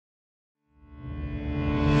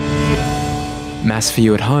Mass for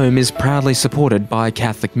You at Home is proudly supported by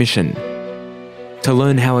Catholic Mission. To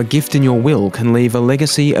learn how a gift in your will can leave a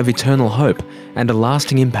legacy of eternal hope and a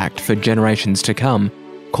lasting impact for generations to come,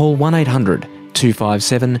 call 1800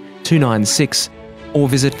 257 296 or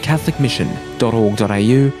visit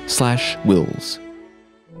catholicmission.org.au/wills.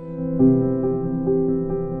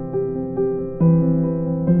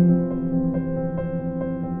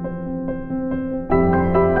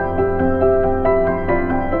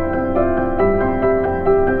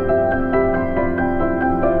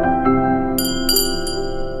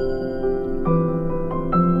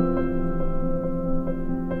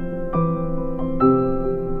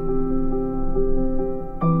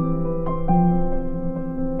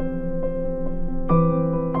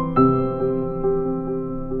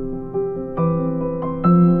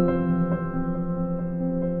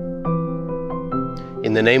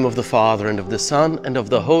 In the name of the Father, and of the Son, and of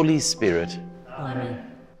the Holy Spirit. Amen.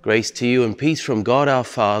 Grace to you and peace from God our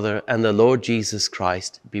Father and the Lord Jesus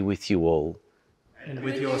Christ be with you all. And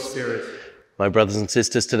with your spirit. My brothers and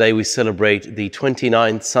sisters, today we celebrate the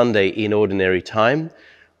 29th Sunday in Ordinary Time.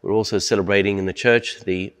 We're also celebrating in the Church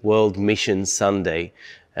the World Mission Sunday.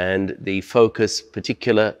 And the focus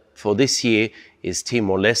particular for this year is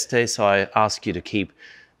Timor-Leste, so I ask you to keep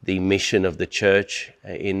the mission of the Church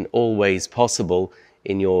in all ways possible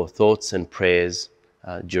in your thoughts and prayers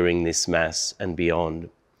during this Mass and beyond.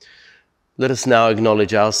 Let us now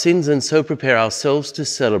acknowledge our sins and so prepare ourselves to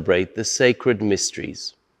celebrate the sacred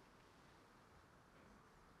mysteries.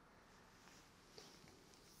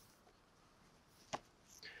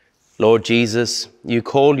 Lord Jesus, you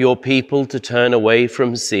call your people to turn away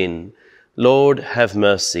from sin. Lord, have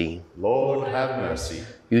mercy. Lord, have mercy.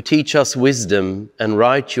 You teach us wisdom and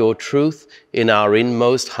write your truth in our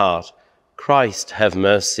inmost heart. Christ, have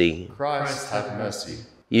mercy. Christ, have mercy.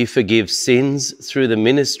 You forgive sins through the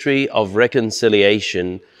ministry of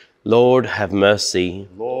reconciliation. Lord, have mercy.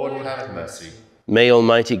 Lord, have mercy. May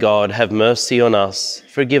Almighty God have mercy on us,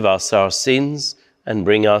 forgive us our sins, and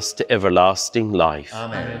bring us to everlasting life.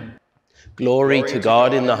 Amen. Glory to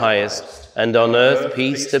God in the highest, and on earth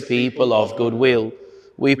peace to people of good will.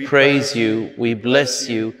 We praise you, we bless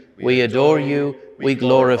you, we adore you, we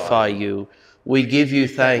glorify you. We give you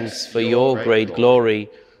thanks for your great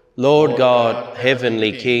glory. Lord God,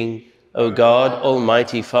 heavenly King, O God,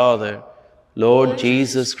 almighty Father, Lord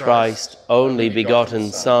Jesus Christ, only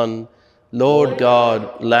begotten Son, Lord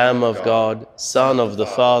God, Lamb of God, Son of the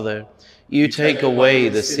Father, you take away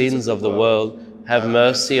the sins of the world, have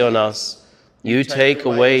mercy on us. You take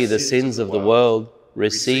away the sins of the world,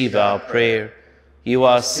 receive our prayer. You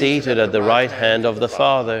are seated at the right hand of the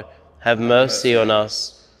Father, have mercy on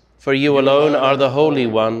us. For you alone are the Holy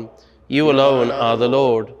One, you alone are the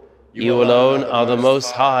Lord, you alone are the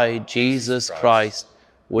Most High, Jesus Christ,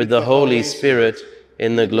 with the Holy Spirit,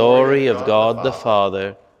 in the glory of God the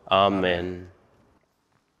Father. Amen.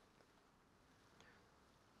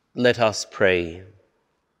 Let us pray.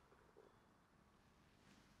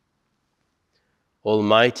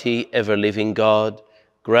 Almighty, ever-living God,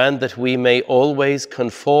 grant that we may always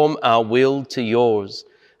conform our will to yours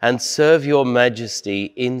and serve your majesty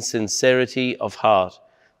in sincerity of heart,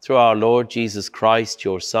 through our Lord Jesus Christ,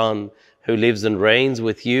 your Son, who lives and reigns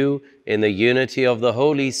with you in the unity of the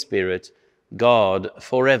Holy Spirit, God,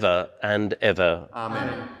 forever and ever.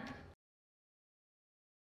 Amen.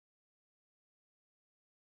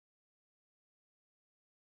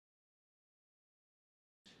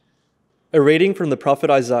 A reading from the prophet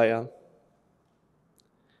Isaiah.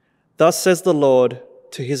 Thus says the Lord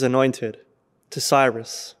to his anointed, to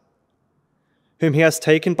Cyrus, whom he has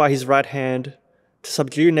taken by his right hand to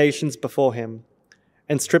subdue nations before him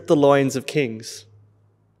and strip the loins of kings,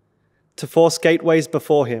 to force gateways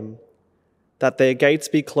before him, that their gates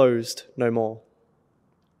be closed no more.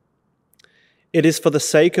 It is for the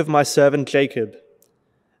sake of my servant Jacob,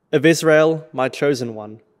 of Israel, my chosen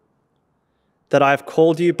one, that I have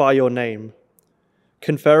called you by your name,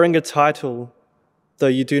 conferring a title, though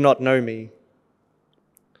you do not know me.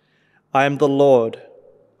 I am the Lord,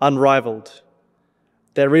 unrivaled.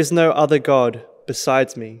 There is no other God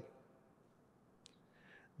besides me.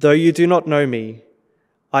 Though you do not know me,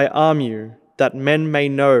 I arm you that men may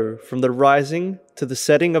know from the rising to the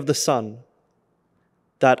setting of the sun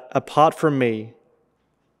that apart from me,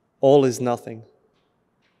 all is nothing.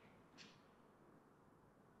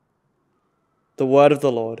 The word of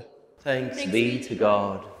the Lord. Thanks be to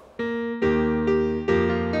God.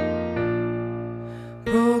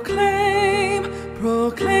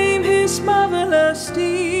 Proclaim his marvelous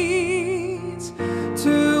deeds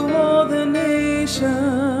to all the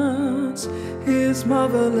nations, his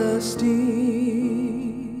marvelous deeds.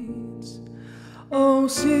 Oh,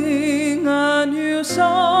 sing a new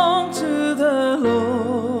song to the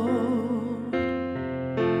Lord.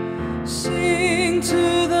 Sing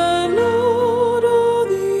to the Lord, all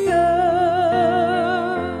the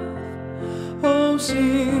earth. Oh,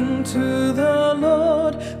 sing to the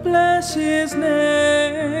Lord, bless his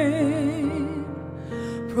name.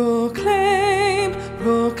 Proclaim,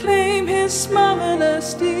 proclaim his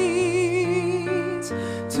marvelous deeds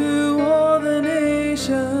to all the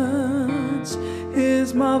nations,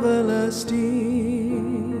 his marvelous deeds.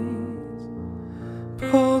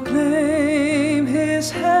 Proclaim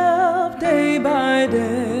his help day by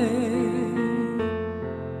day.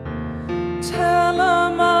 Tell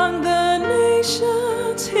among the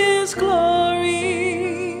nations his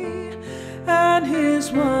glory and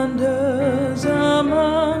his wonders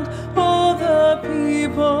among all the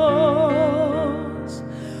peoples.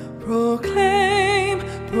 Proclaim,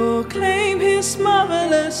 proclaim his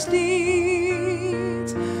marvelous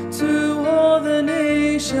deeds to all the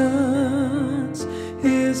nations,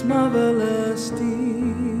 his marvelous deeds.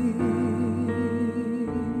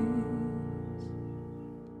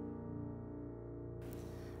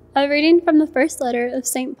 A reading from the first letter of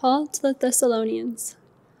St. Paul to the Thessalonians.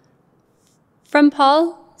 From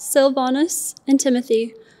Paul, Silvanus, and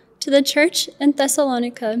Timothy, to the church in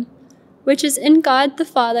Thessalonica, which is in God the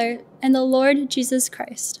Father and the Lord Jesus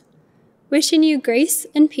Christ, wishing you grace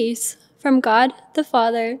and peace from God the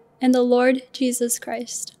Father and the Lord Jesus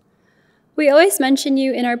Christ. We always mention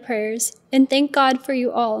you in our prayers and thank God for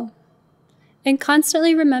you all, and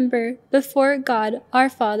constantly remember before God our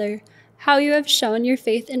Father how you have shown your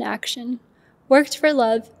faith in action, worked for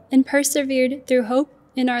love, and persevered through hope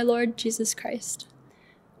in our Lord Jesus Christ.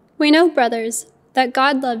 We know, brothers, that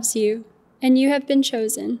God loves you, and you have been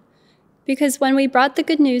chosen, because when we brought the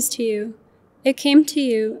good news to you, it came to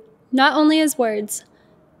you not only as words,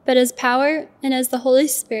 but as power and as the Holy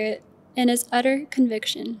Spirit and as utter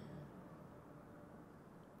conviction.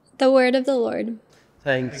 The word of the Lord.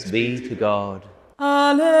 Thanks be to God.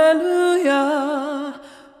 Alleluia,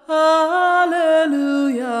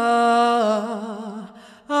 alleluia,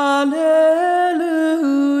 alleluia.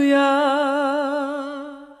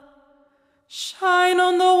 Shine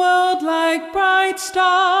on the world like bright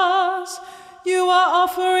stars. You are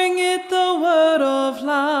offering it the word of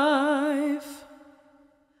life.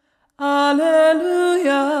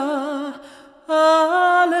 Alleluia,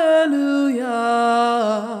 alleluia,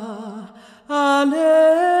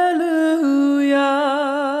 alleluia.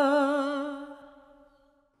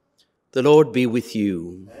 The Lord be with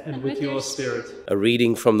you. And with your spirit. A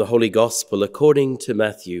reading from the Holy Gospel according to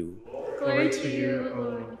Matthew. Glory to you, O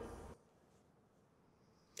Lord.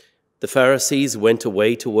 The Pharisees went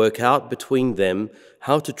away to work out between them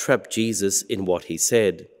how to trap Jesus in what he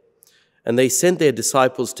said. And they sent their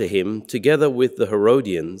disciples to him, together with the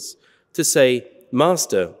Herodians, to say,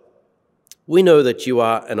 Master, we know that you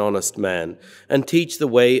are an honest man, and teach the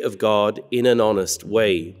way of God in an honest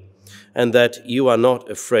way, and that you are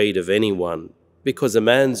not afraid of anyone, because a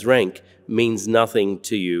man's rank means nothing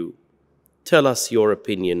to you. Tell us your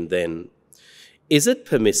opinion then. Is it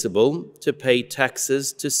permissible to pay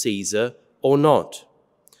taxes to Caesar or not?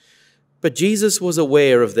 But Jesus was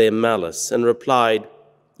aware of their malice and replied,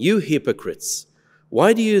 You hypocrites,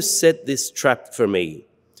 why do you set this trap for me?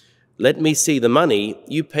 Let me see the money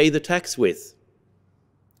you pay the tax with.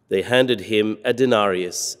 They handed him a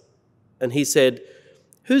denarius, and he said,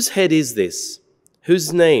 Whose head is this?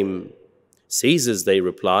 Whose name? Caesar's, they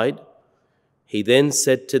replied. He then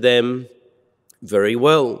said to them, Very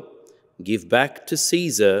well. Give back to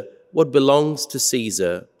Caesar what belongs to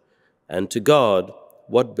Caesar, and to God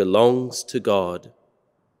what belongs to God.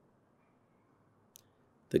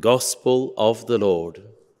 The Gospel of the Lord.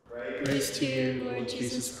 Praise to you, Lord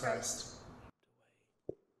Jesus Christ.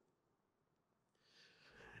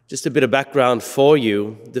 Just a bit of background for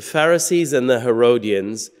you. The Pharisees and the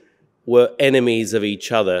Herodians were enemies of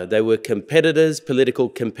each other. They were competitors, political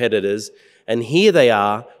competitors, and here they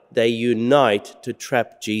are, they unite to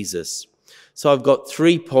trap Jesus. So I've got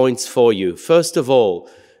 3 points for you. First of all,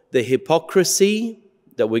 the hypocrisy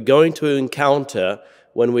that we're going to encounter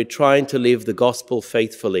when we're trying to live the gospel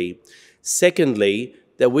faithfully. Secondly,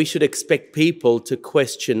 that we should expect people to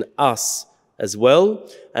question us as well.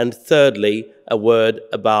 And thirdly, a word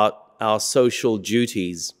about our social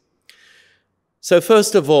duties. So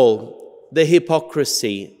first of all, the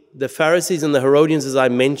hypocrisy. The Pharisees and the Herodians, as I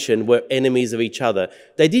mentioned, were enemies of each other.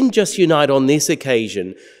 They didn't just unite on this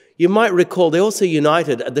occasion. You might recall they also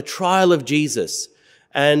united at the trial of Jesus.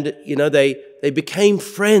 And, you know, they became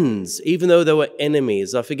friends, even though they were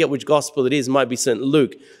enemies. I forget which gospel it is, it might be St.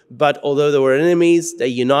 Luke. But although they were enemies, they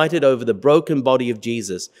united over the broken body of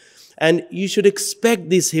Jesus. And you should expect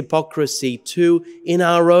this hypocrisy too in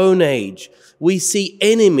our own age. We see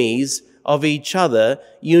enemies of each other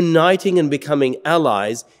uniting and becoming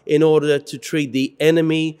allies in order to treat the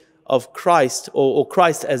enemy of Christ or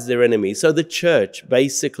Christ as their enemy. So the church,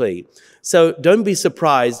 basically. So don't be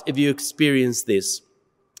surprised if you experience this.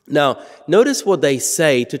 Now, notice what they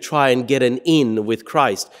say to try and get an in with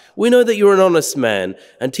Christ. We know that you're an honest man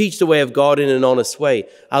and teach the way of God in an honest way.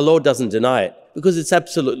 Our Lord doesn't deny it because it's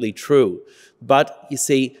absolutely true. But you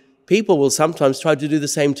see, people will sometimes try to do the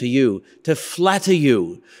same to you, to flatter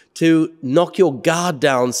you, to knock your guard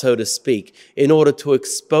down, so to speak, in order to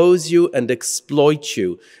expose you and exploit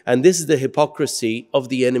you. And this is the hypocrisy of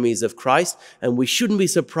the enemies of Christ, and we shouldn't be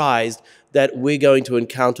surprised that we're going to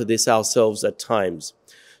encounter this ourselves at times.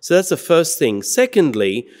 So that's the first thing.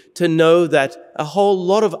 Secondly, to know that a whole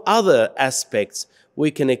lot of other aspects we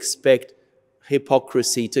can expect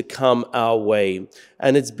hypocrisy to come our way.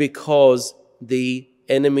 And it's because the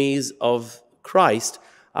enemies of Christ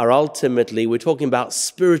are ultimately, we're talking about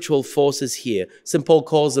spiritual forces here. St. Paul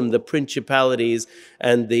calls them the principalities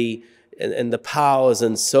and the powers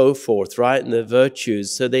and so forth, right? And the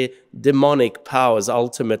virtues. So they're demonic powers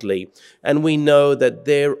ultimately. And we know that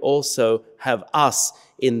they also have us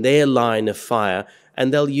in their line of fire,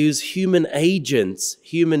 and they'll use human agents,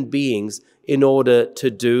 human beings, in order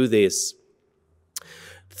to do this.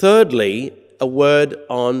 Thirdly, a word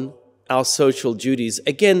on our social duties.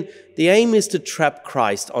 Again, the aim is to trap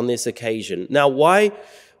Christ on this occasion. Now, why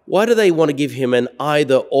do they want to give him an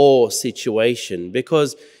either-or situation?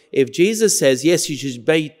 Because if Jesus says, yes, you should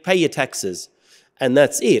pay your taxes, and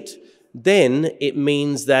that's it, then it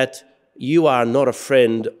means that you are not a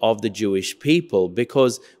friend of the Jewish people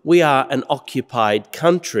because we are an occupied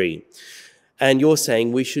country. And you're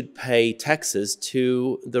saying we should pay taxes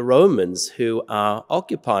to the Romans who are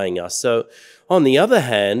occupying us. So on the other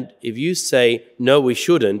hand, if you say, no, we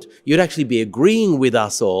shouldn't, you'd actually be agreeing with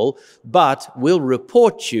us all, but we'll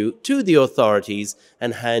report you to the authorities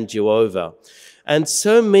and hand you over. And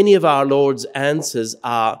so many of our Lord's answers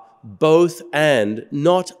are both and,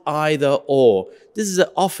 not either or. This is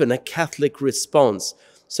often a Catholic response.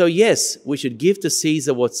 So yes, we should give to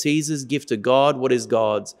Caesar what Caesar's, give to God what is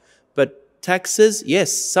God's. But taxes,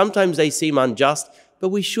 yes, sometimes they seem unjust, but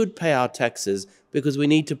we should pay our taxes because we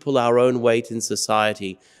need to pull our own weight in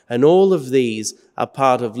society. And all of these are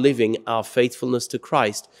part of living our faithfulness to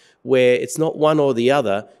Christ, where it's not one or the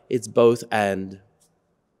other, it's both and.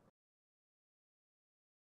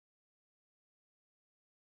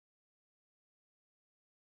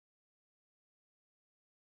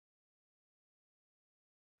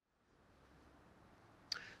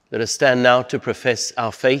 Let us stand now to profess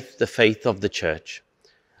our faith, the faith of the Church.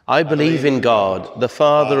 I believe in God, the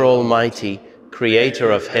Father Almighty,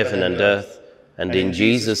 creator of heaven and earth, and in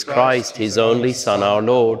Jesus Christ, his only Son, our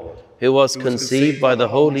Lord, who was conceived by the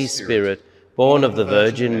Holy Spirit, born of the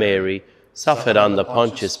Virgin Mary, suffered under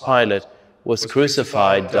Pontius Pilate, was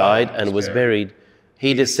crucified, died, and was buried.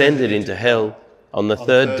 He descended into hell. On the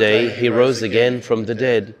third day he rose again from the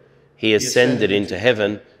dead. He ascended into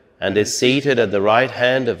heaven, and is seated at the right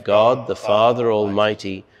hand of God the Father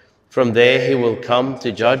Almighty. From there he will come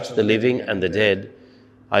to judge the living and the dead.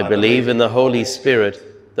 I believe in the Holy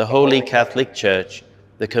Spirit, the Holy Catholic Church,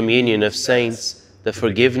 the communion of saints, the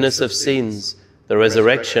forgiveness of sins, the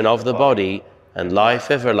resurrection of the body, and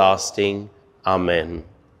life everlasting. Amen.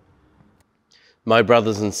 My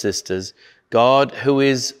brothers and sisters, God, who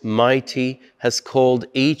is mighty, has called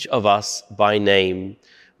each of us by name.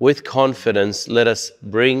 With confidence, let us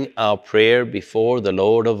bring our prayer before the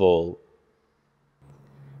Lord of all.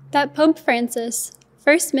 That Pope Francis,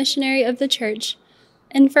 first missionary of the Church,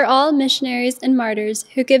 and for all missionaries and martyrs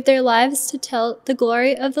who give their lives to tell the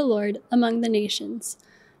glory of the Lord among the nations,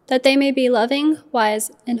 that they may be loving, wise,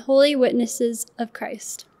 and holy witnesses of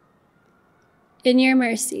Christ. In your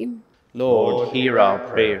mercy, Lord, hear our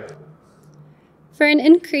prayer. For an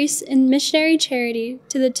increase in missionary charity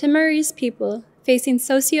to the Timorese people facing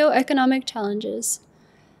socio-economic challenges,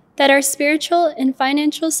 that our spiritual and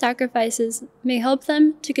financial sacrifices may help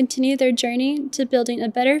them to continue their journey to building a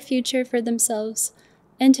better future for themselves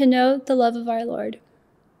and to know the love of our Lord.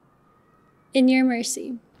 In your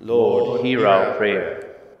mercy, Lord, hear our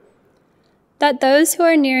prayer. That those who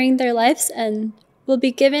are nearing their life's end will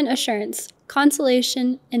be given assurance,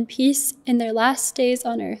 consolation, and peace in their last days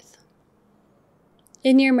on earth.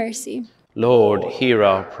 In your mercy, Lord, hear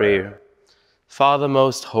our prayer. Father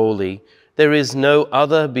most holy, there is no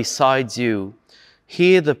other besides you.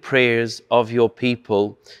 Hear the prayers of your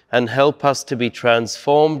people and help us to be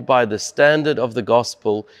transformed by the standard of the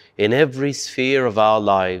gospel in every sphere of our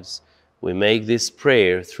lives. We make this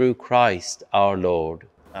prayer through Christ our Lord.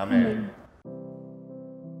 Amen.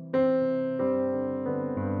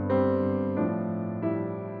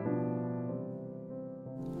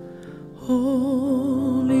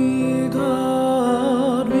 Holy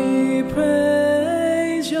God, we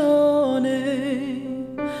praise your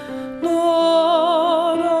name.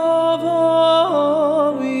 Lord of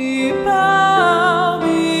all, we bow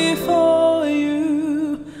before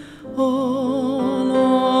you. All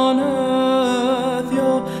on earth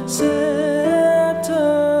your scepter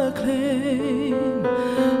claim.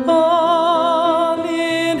 All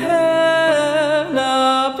in heaven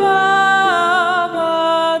above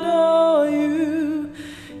adore you.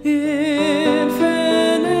 Infinite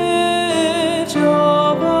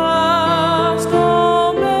your vast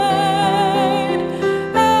domain.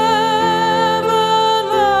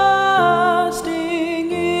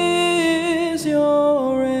 Everlasting is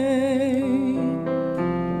your reign.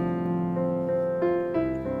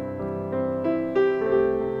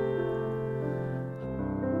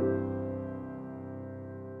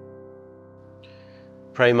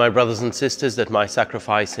 Pray, my brothers and sisters, that my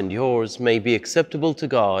sacrifice and yours may be acceptable to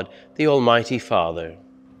God, the Almighty Father.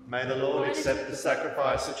 May the Lord accept the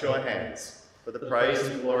sacrifice at your hands for the praise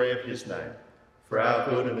and glory of his name, for our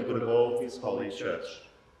good and the good of all his holy church.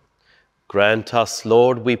 Grant us,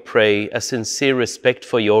 Lord, we pray, a sincere respect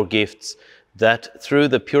for your gifts, that through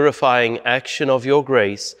the purifying action of your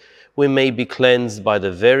grace, we may be cleansed by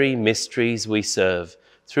the very mysteries we serve,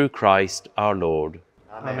 through Christ our Lord.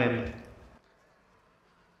 Amen.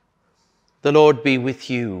 The Lord be with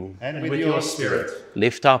you. And with your spirit,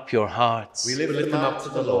 Lift up your hearts. we lift them up to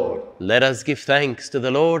the Lord. Let us give thanks to the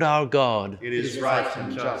Lord our God. It is right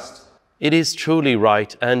and just. It is truly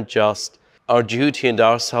right and just, our duty and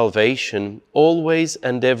our salvation, always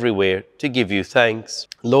and everywhere, to give you thanks,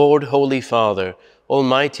 Lord, Holy Father,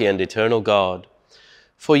 Almighty and eternal God.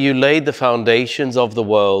 For you laid the foundations of the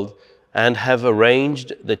world and have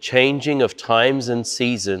arranged the changing of times and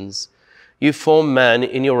seasons. You formed man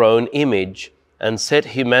in your own image and set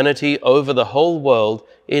humanity over the whole world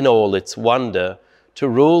in all its wonder, to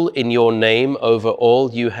rule in your name over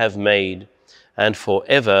all you have made, and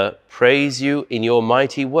forever praise you in your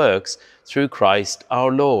mighty works through Christ our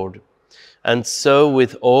Lord. And so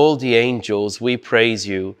with all the angels we praise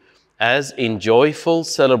you, as in joyful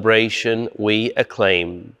celebration we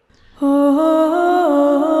acclaim. Holy,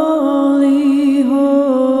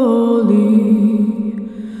 holy,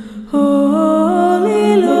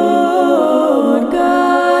 holy Lord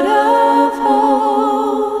God of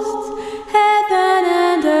hosts, heaven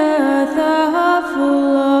and earth are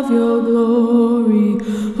full of your glory.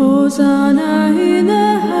 Hosanna in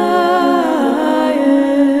the highest.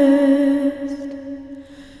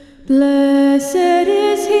 Blessed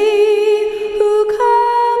is he who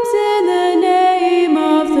comes in the name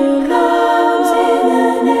of the Lord.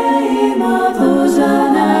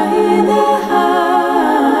 Hosanna in the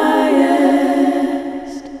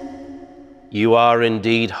highest. You are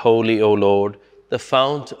indeed holy, O Lord, the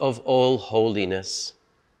fount of all holiness.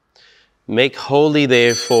 Make holy,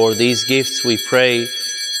 therefore, these gifts, we pray,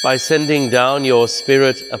 by sending down your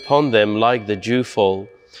Spirit upon them like the dewfall,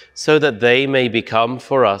 so that they may become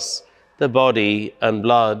for us the body and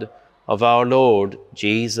blood of our Lord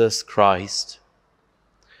Jesus Christ.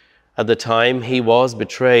 At the time he was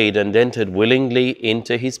betrayed and entered willingly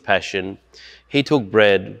into his passion, he took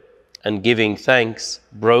bread and, giving thanks,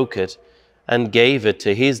 broke it and gave it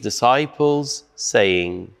to his disciples,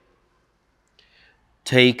 saying,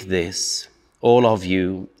 "Take this, all of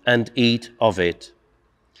you, and eat of it,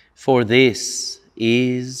 for this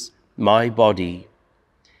is my body,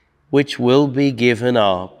 which will be given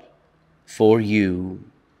up for you."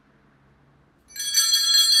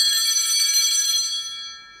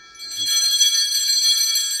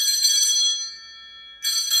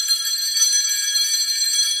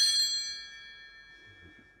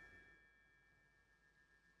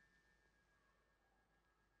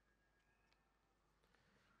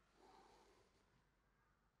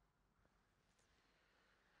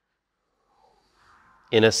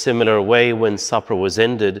 In a similar way, when supper was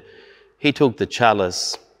ended, he took the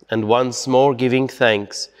chalice, and once more giving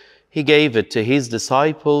thanks, he gave it to his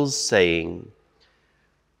disciples, saying,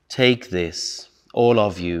 "Take this, all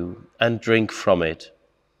of you, and drink from it,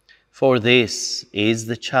 for this is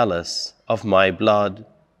the chalice of my blood,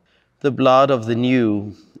 the blood of the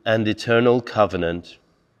new and eternal covenant,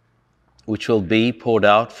 which will be poured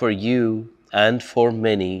out for you and for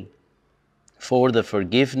many, for the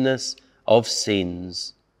forgiveness of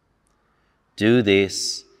sins. Do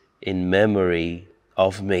this in memory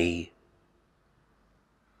of me.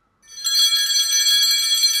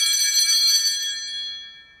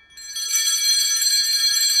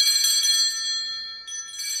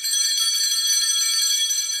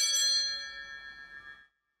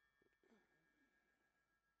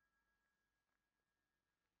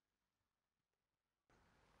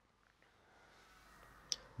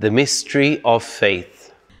 The mystery of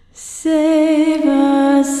faith. Save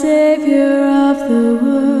us, Saviour of the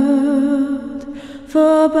world,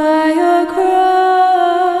 for by your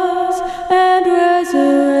cross and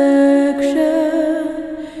resurrection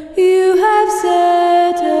you have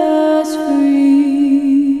set us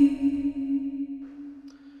free.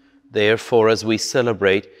 Therefore, as we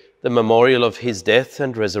celebrate the memorial of his death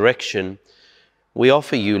and resurrection, we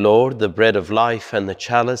offer you, Lord, the bread of life and the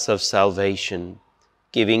chalice of salvation,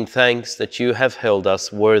 giving thanks that you have held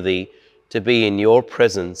us worthy to be in your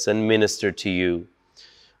presence and minister to you.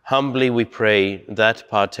 Humbly we pray that,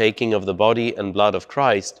 partaking of the body and blood of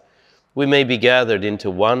Christ, we may be gathered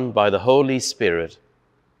into one by the Holy Spirit.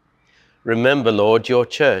 Remember, Lord, your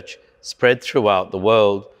church spread throughout the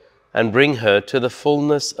world, and bring her to the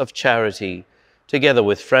fullness of charity, together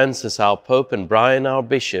with Francis our Pope and Brian our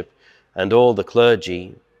Bishop, and all the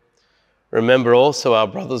clergy. Remember also our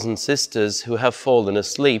brothers and sisters who have fallen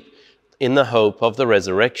asleep in the hope of the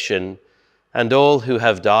resurrection, and all who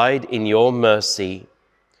have died in your mercy.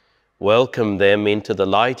 Welcome them into the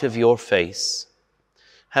light of your face.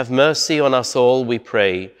 Have mercy on us all, we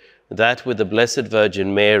pray, that with the Blessed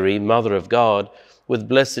Virgin Mary, Mother of God, with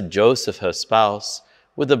blessed Joseph, her spouse,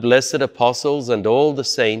 with the blessed apostles and all the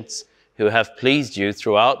saints who have pleased you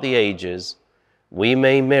throughout the ages, we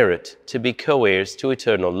may merit to be co-heirs to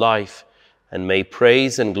eternal life, and may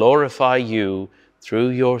praise and glorify you through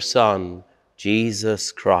your Son,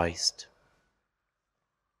 Jesus Christ.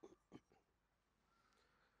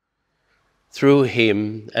 Through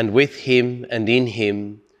him, and with him, and in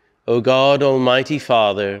him, O God, Almighty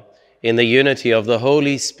Father, in the unity of the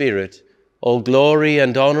Holy Spirit, all glory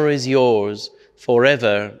and honor is yours,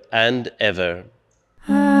 forever and ever.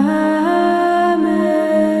 Amen. Amen.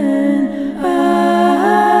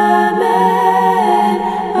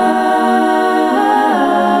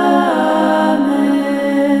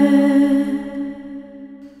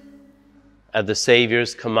 At the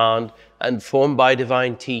Saviour's command, and formed by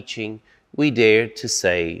divine teaching, we dare to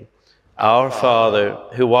say, Our Father,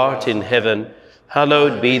 who art in heaven,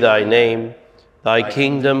 hallowed be thy name. Thy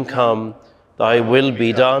kingdom come, thy will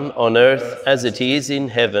be done on earth as it is in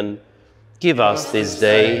heaven. Give us this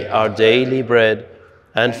day our daily bread,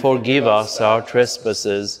 and forgive us our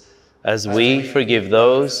trespasses, as we forgive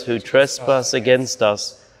those who trespass against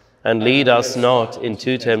us. And lead us not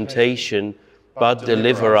into temptation, but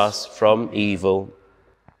deliver us from evil.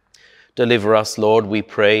 Deliver us, Lord, we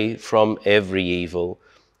pray, from every evil.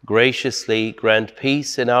 Graciously grant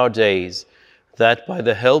peace in our days, that by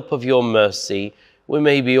the help of your mercy we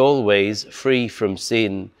may be always free from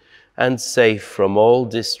sin and safe from all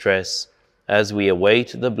distress, as we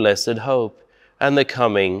await the blessed hope and the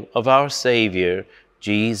coming of our Saviour,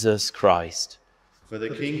 Jesus Christ. For the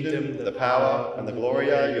kingdom, the power, and the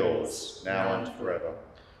glory are yours, now and forever.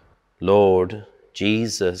 Lord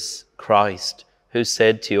Jesus Christ, who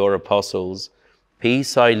said to your apostles,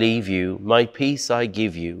 Peace I leave you, my peace I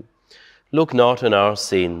give you. Look not on our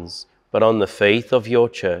sins, but on the faith of your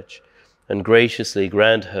church, and graciously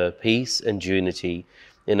grant her peace and unity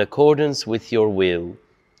in accordance with your will,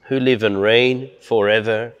 who live and reign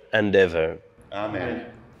forever and ever. Amen.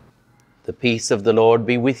 The peace of the Lord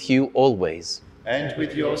be with you always. And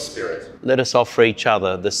with your spirit. Let us offer each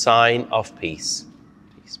other the sign of peace.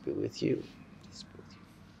 Peace be with you.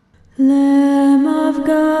 Lamb of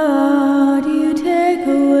God, you take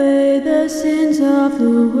away the sins of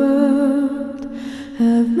the world.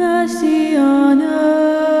 Have mercy on us.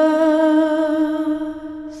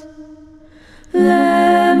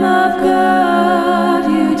 Lamb of God,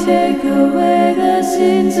 you take away the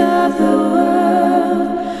sins of the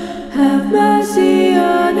world. Have mercy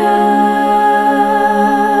on us.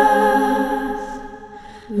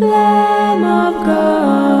 Lamb of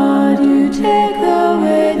God, you take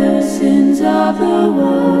away the sins of the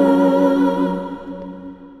world.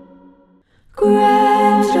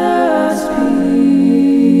 Grant us peace.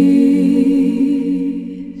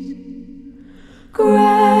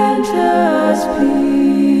 Grant us peace.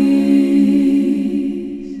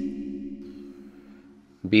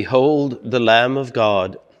 Behold the Lamb of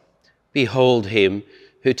God. Behold him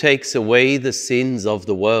who takes away the sins of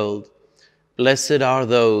the world. Blessed are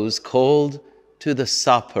those called to the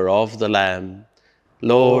supper of the Lamb.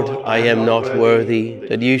 Lord, I am not worthy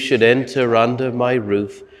that you should enter under my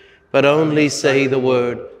roof, but only say the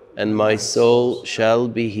word, and my soul shall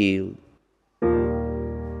be healed.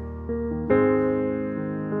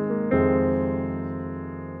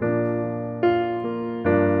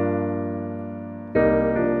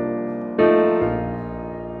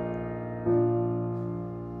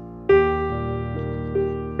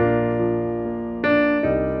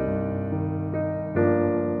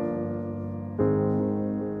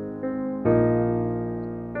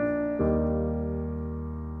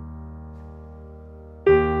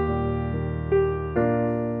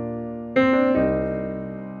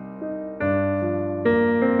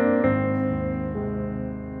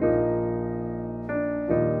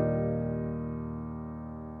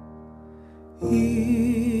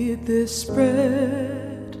 Eat this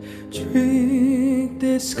bread, drink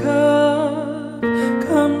this cup,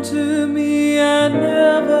 come to me and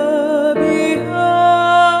never be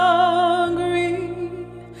hungry.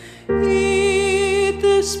 Eat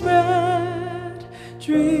this bread,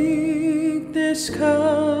 drink this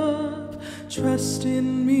cup, trust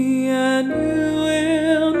in me and you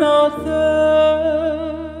will not thirst.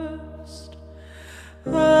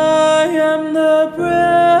 I am the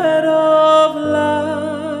bread of life,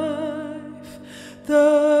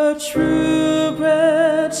 the true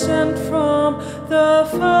bread sent from the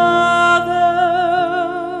Father.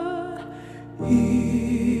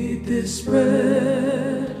 Eat this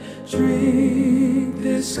bread, drink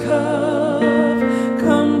this cup,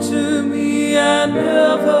 come to me and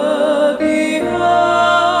never be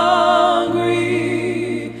hungry.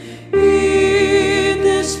 Eat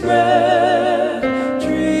this bread,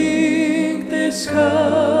 drink this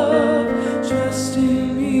cup, trust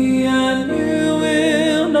in me and you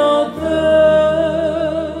will not thirst.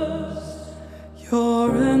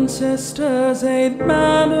 Your ancestors ate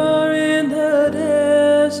manna in the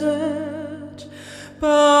desert,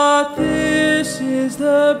 but this is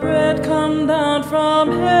the bread come down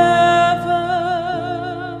from heaven.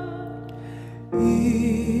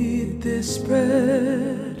 Eat this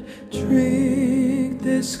bread, drink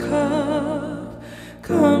this cup,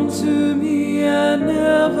 come to me and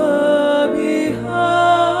never be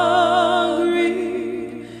hungry.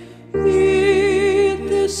 Eat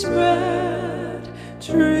this bread,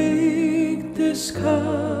 drink this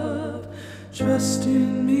cup, trust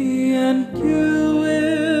in me and you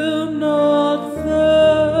will not thirst.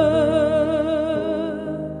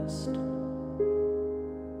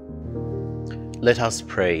 Let us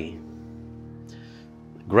pray.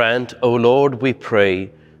 Grant, O Lord, we pray,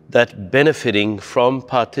 that benefiting from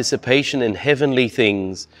participation in heavenly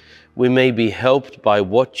things, we may be helped by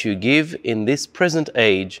what you give in this present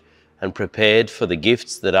age and prepared for the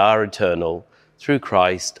gifts that are eternal, through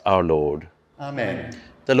Christ our Lord. Amen.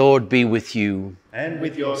 The Lord be with you. And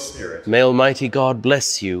with your spirit. May Almighty God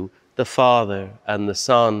bless you, the Father and the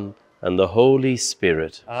Son and the Holy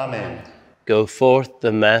Spirit. Amen. Go forth,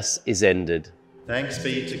 the Mass is ended. Thanks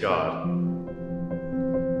be to God.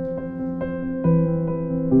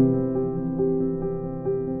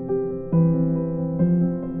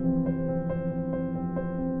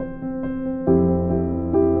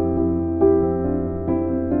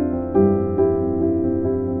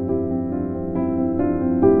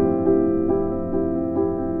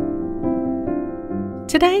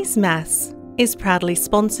 Today's Mass is proudly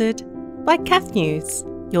sponsored by Cath News,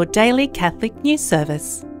 your daily Catholic news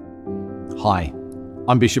service. Hi,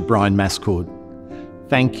 I'm Bishop Brian Mascord.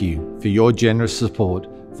 Thank you for your generous support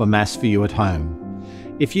for Mass for You at Home.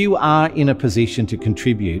 If you are in a position to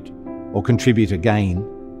contribute or contribute again,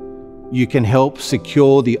 you can help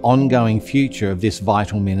secure the ongoing future of this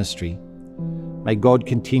vital ministry. May God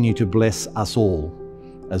continue to bless us all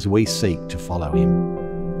as we seek to follow Him.